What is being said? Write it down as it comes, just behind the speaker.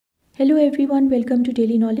Hello everyone, welcome to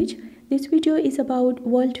Daily Knowledge. This video is about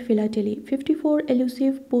World Philately, 54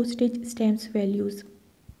 elusive postage stamps values.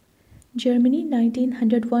 Germany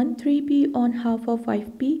 1901 3p on half of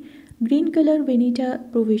 5p, green color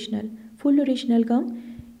Veneta provisional, full original gum,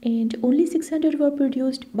 and only 600 were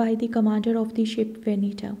produced by the commander of the ship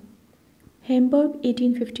Veneta. Hamburg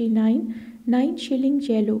 1859 9 shilling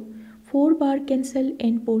yellow, 4 bar cancel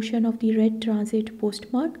and portion of the red transit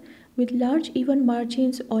postmark with large even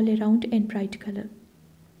margins all around and bright color.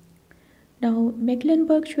 Now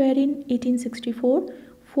Mecklenburg-Schwerin 1864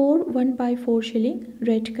 4 1 by 4 shilling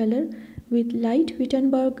red color with light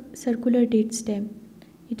Wittenberg circular date stamp.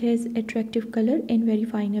 It has attractive color and very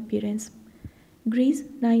fine appearance. Greece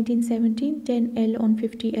 1917 10L on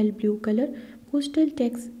 50L blue color postal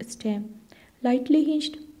text stamp. Lightly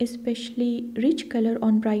hinged, especially rich color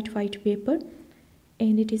on bright white paper,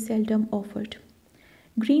 and it is seldom offered.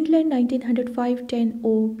 Greenland 1905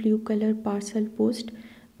 10O blue color parcel post,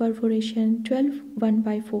 perforation 12 1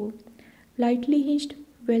 by 4. Lightly hinged,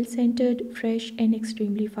 well centered, fresh and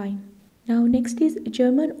extremely fine. Now next is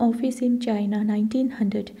German office in China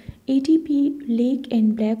 1900 80p lake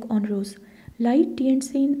and black on rose. Light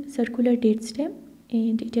Tianjin circular date stamp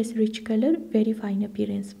and it has rich color, very fine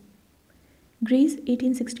appearance. Greece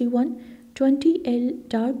 1861 20L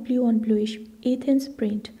dark blue on bluish, Athens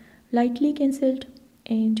print, lightly cancelled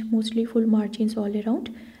and mostly full margins all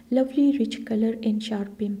around, lovely rich color and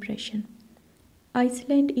sharp impression.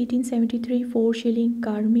 Iceland 1873 4 shilling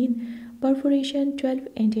carmine, perforation 12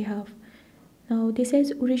 and a half. Now this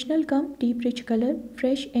has original gum, deep rich color,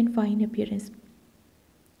 fresh and fine appearance.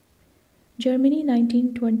 Germany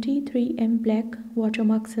 1920 3M black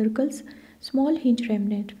watermark circles, small hinge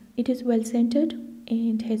remnant. It is well centered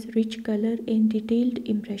and has rich color and detailed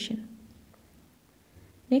impression.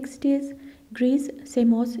 Next is Greece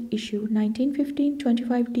Samos issue 1915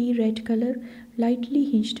 25D red color, lightly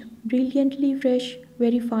hinged, brilliantly fresh,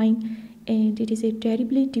 very fine, and it is a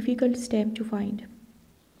terribly difficult stamp to find.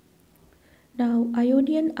 Now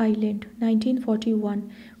Ionian Island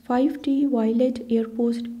 1941 5D violet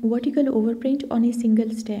airpost vertical overprint on a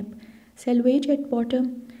single stamp, selvage at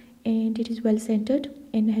bottom, and it is well centered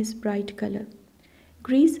and has bright color.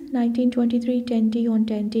 Greece 1923 10D on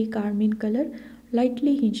 10D carmine color,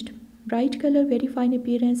 lightly hinged, bright color, very fine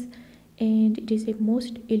appearance, and it is a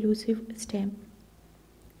most elusive stamp.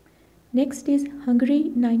 Next is Hungary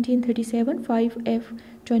 1937 5F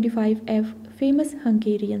 25F famous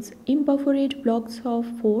Hungarians, imperforate blocks of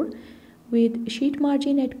 4 with sheet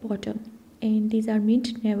margin at bottom, and these are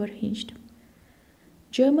mint never hinged.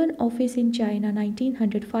 German office in China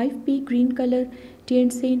 1900 5p green color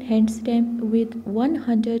Tianjin hand stamp with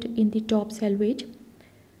 100 in the top selvage.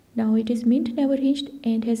 Now it is mint never hinged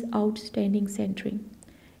and has outstanding centering.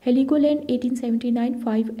 Heligoland 1879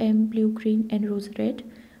 5M blue green and rose red,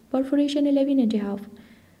 perforation 11 and a half.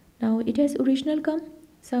 Now it has original gum,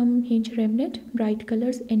 some hinge remnant, bright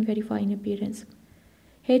colors and very fine appearance.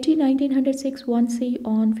 Haiti 1906 1C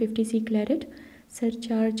on 50C claret,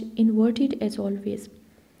 surcharge inverted as always.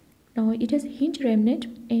 Now it has hinge remnant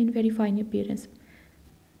and very fine appearance.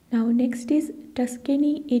 Now next is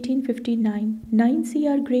Tuscany 1859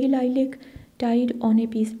 9CR grey lilac tied on a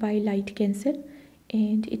piece by light cancel,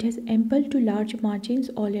 and it has ample to large margins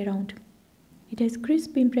all around. It has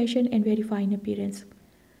crisp impression and very fine appearance.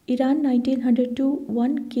 Iran 1902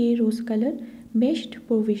 1K rose color meshed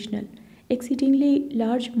provisional, exceedingly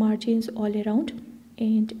large margins all around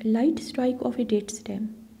and light strike of a date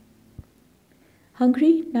stamp.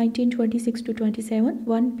 Hungary 1926 to 27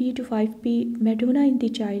 1p to 5p Madonna in the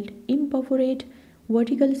Child, imperforate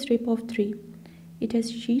vertical strip of 3. It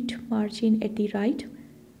has sheet margin at the right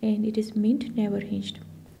and it is mint never hinged.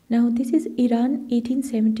 Now this is Iran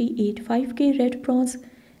 1878 5k red bronze,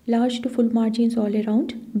 large to full margins all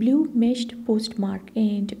around, blue meshed postmark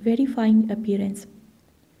and very fine appearance.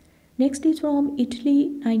 Next is from Italy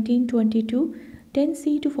 1922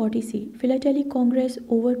 10C to 40C Philately Congress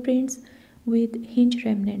overprints with hinge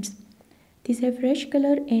remnants. These have fresh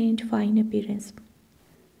color and fine appearance.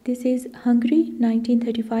 This is Hungary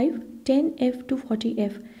 1935 10F to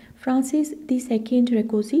 40F Francis II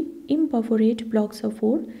Rakoczy, imperforate blocks of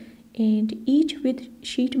 4 and each with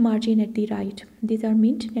sheet margin at the right. These are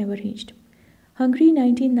mint never hinged. Hungary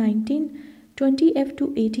 1919 20F to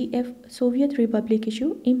 80F Soviet Republic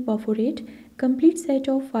issue, imperforate, complete set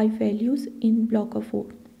of 5 values in block of 4,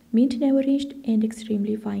 mint never hinged and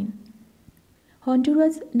extremely fine.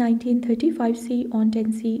 Honduras 1935C on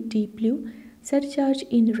 10C deep blue, surcharge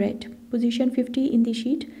in red, position 50 in the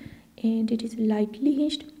sheet, and it is lightly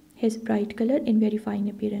hinged, has bright color and very fine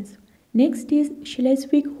appearance. Next is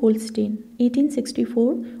Schleswig-Holstein,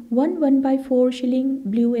 1864, 1 by 4 shilling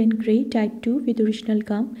blue and grey type 2 with original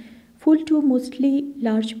gum, full to mostly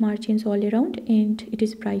large margins all around, and it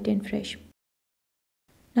is bright and fresh.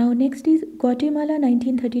 Now next is Guatemala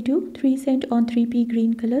 1932, 3 cent on 3p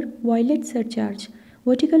green color, violet surcharge,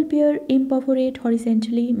 vertical pair imperforate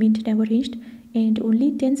horizontally, mint never hinged, and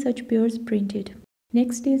only 10 such pairs printed.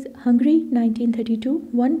 Next is Hungary 1932,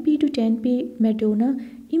 1p to 10p Madonna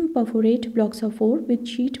imperforate blocks of 4 with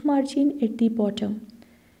sheet margin at the bottom.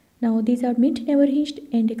 Now these are mint never hinged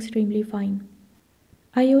and extremely fine.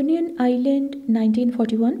 Ionian Island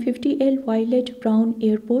 1941, 50L violet brown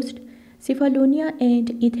air post, Cephalonia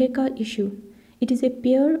and Ithaca issue. It is a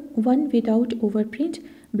pair, one without overprint,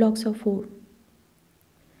 blocks of 4.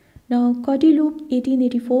 Now Guadeloupe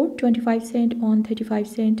 1884, 25 cent on 35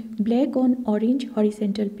 cent, black on orange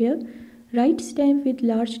horizontal pair, right stamp with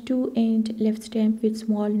large 2 and left stamp with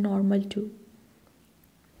small normal 2.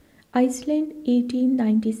 Iceland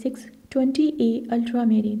 1896, 20A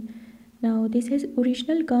ultramarine. Now this has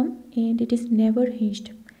original gum and it is never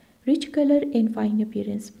hinged, rich color and fine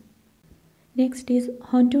appearance. Next is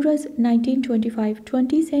Honduras 1925,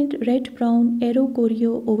 20 cent red brown arrow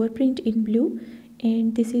choreo overprint in blue,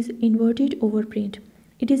 and this is inverted overprint.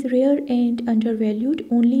 It is rare and undervalued,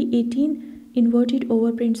 only 18 inverted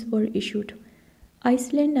overprints were issued.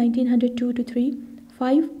 Iceland 1902-3,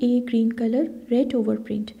 5A green color, red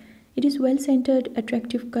overprint. It is well centered,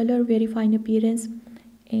 attractive color, very fine appearance,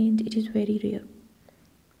 and it is very rare.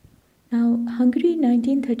 Now Hungary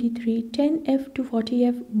 1933, 10F to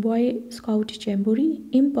 40F Boy Scout Jamboree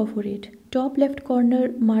imperforate, top left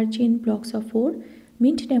corner margin blocks of 4,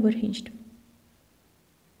 mint never hinged.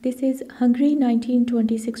 This is Hungary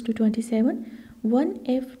 1926-27,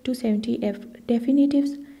 1F to 70F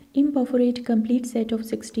definitives imperforate complete set of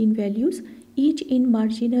 16 values, each in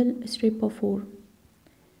marginal strip of 4.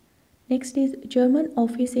 Next is German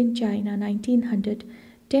office in China 1900,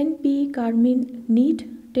 10p carmine neat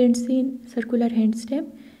Tenzin circular hand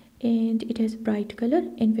stamp, and it has bright color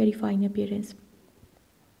and very fine appearance.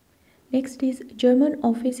 Next is German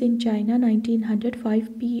office in China 1900,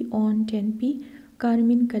 5p on 10p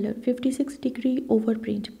carmine color, 56-degree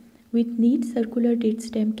overprint with neat circular date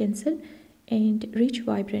stamp cancel and rich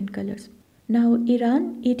vibrant colors. Now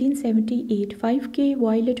Iran 1878, 5k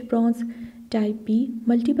violet bronze type B,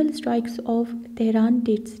 multiple strikes of Tehran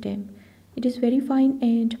date stamp. It is very fine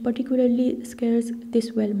and particularly scarce,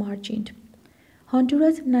 this well margined.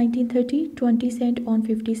 Honduras 1930, 20 cent on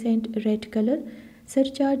 50 cent red color,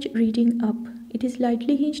 surcharge reading up. It is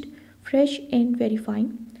lightly hinged, fresh and very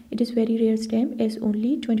fine. It is very rare stamp as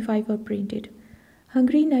only 25 are printed.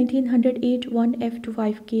 Hungary 1908, 1F to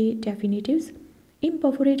 5K definitives.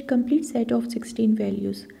 Imperforate complete set of 16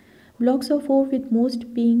 values. Blocks of 4 with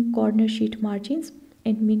most being corner sheet margins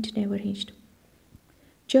and mint never hinged.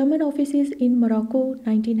 German offices in Morocco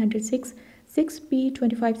 1906, 6p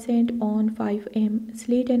 25 cent on 5m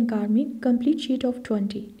slate and carmine, complete sheet of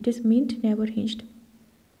 20. It is mint never hinged.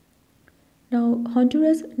 Now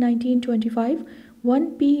Honduras 1925,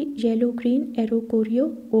 1p yellow green arrow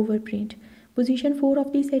choreo overprint. Position 4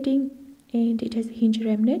 of the setting and it has hinge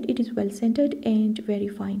remnant. It is well centered and very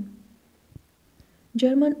fine.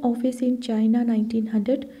 German office in China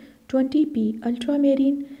 1900, 20p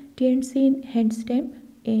ultramarine Tenzin hand stamp,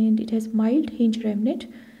 and it has mild hinge remnant,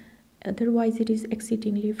 otherwise it is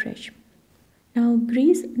exceedingly fresh. Now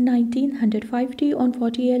Greece 1900, 5T on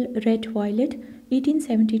 40L red violet,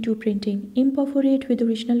 1872 printing, imperforate with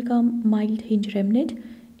original gum, mild hinge remnant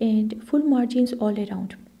and full margins all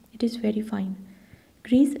around. It is very fine.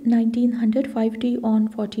 Greece 1900, 5T on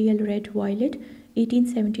 40L red violet,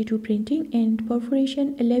 1872 printing and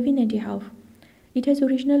perforation 11.5. It has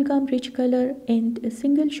original gum, rich color and a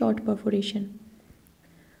single short perforation.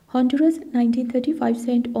 Honduras 1935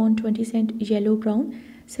 cent on 20 cent yellow brown,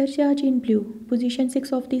 surcharge in blue, position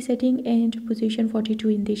 6 of the setting and position 42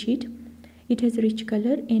 in the sheet. It has rich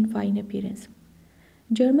color and fine appearance.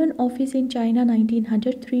 German office in China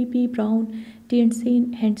 1900, 3p brown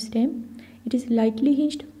Tenzin hand stamp. It is lightly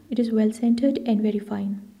hinged, it is well centered and very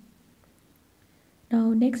fine.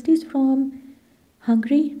 Now next is from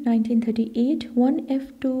Hungary 1938,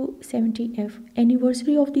 1F to 70F,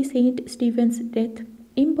 anniversary of the Saint Stephen's death,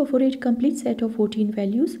 imperforate complete set of 14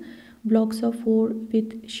 values, blocks of 4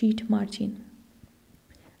 with sheet margin.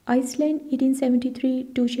 Iceland 1873,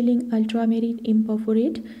 2 shilling ultramarine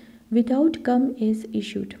imperforate without gum is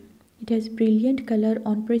issued. It has brilliant color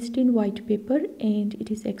on pristine white paper and it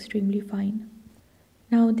is extremely fine.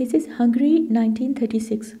 Now this is Hungary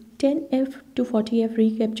 1936 10F to 40F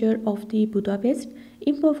recapture of the Budapest.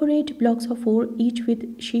 Imperforate blocks of 4 each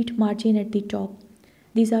with sheet margin at the top.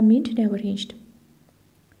 These are mint, never hinged.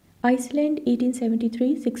 Iceland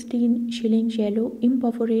 1873 16 shillings yellow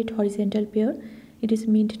imperforate horizontal pair. It is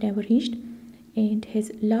mint, never hinged and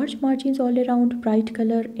has large margins all around, bright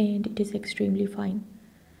color, and it is extremely fine.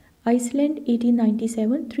 Iceland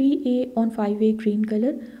 1897 3A on 5A green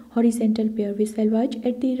color horizontal pair with selvage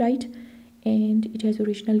at the right, and it has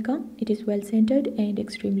original gum. It is well centered and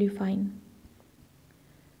extremely fine.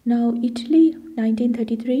 Now Italy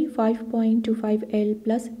 1933 5.25L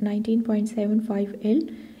plus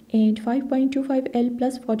 19.75L and 5.25L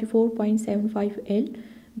plus 44.75L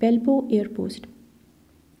Belbo air post.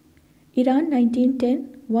 Iran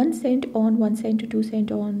 1910 1 cent on 1 cent to 2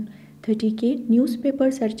 cent on 30K newspaper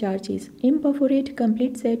surcharges. Imperforate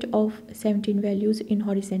complete set of 17 values in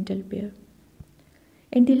horizontal pair.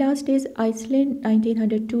 And the last is Iceland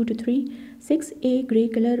 1902 to 3 6A grey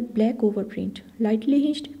color black overprint. Lightly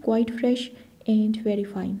hinged, quite fresh and very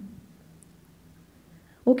fine.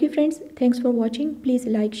 Okay friends, thanks for watching. Please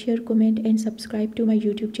like, share, comment and subscribe to my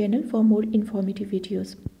YouTube channel for more informative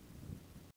videos.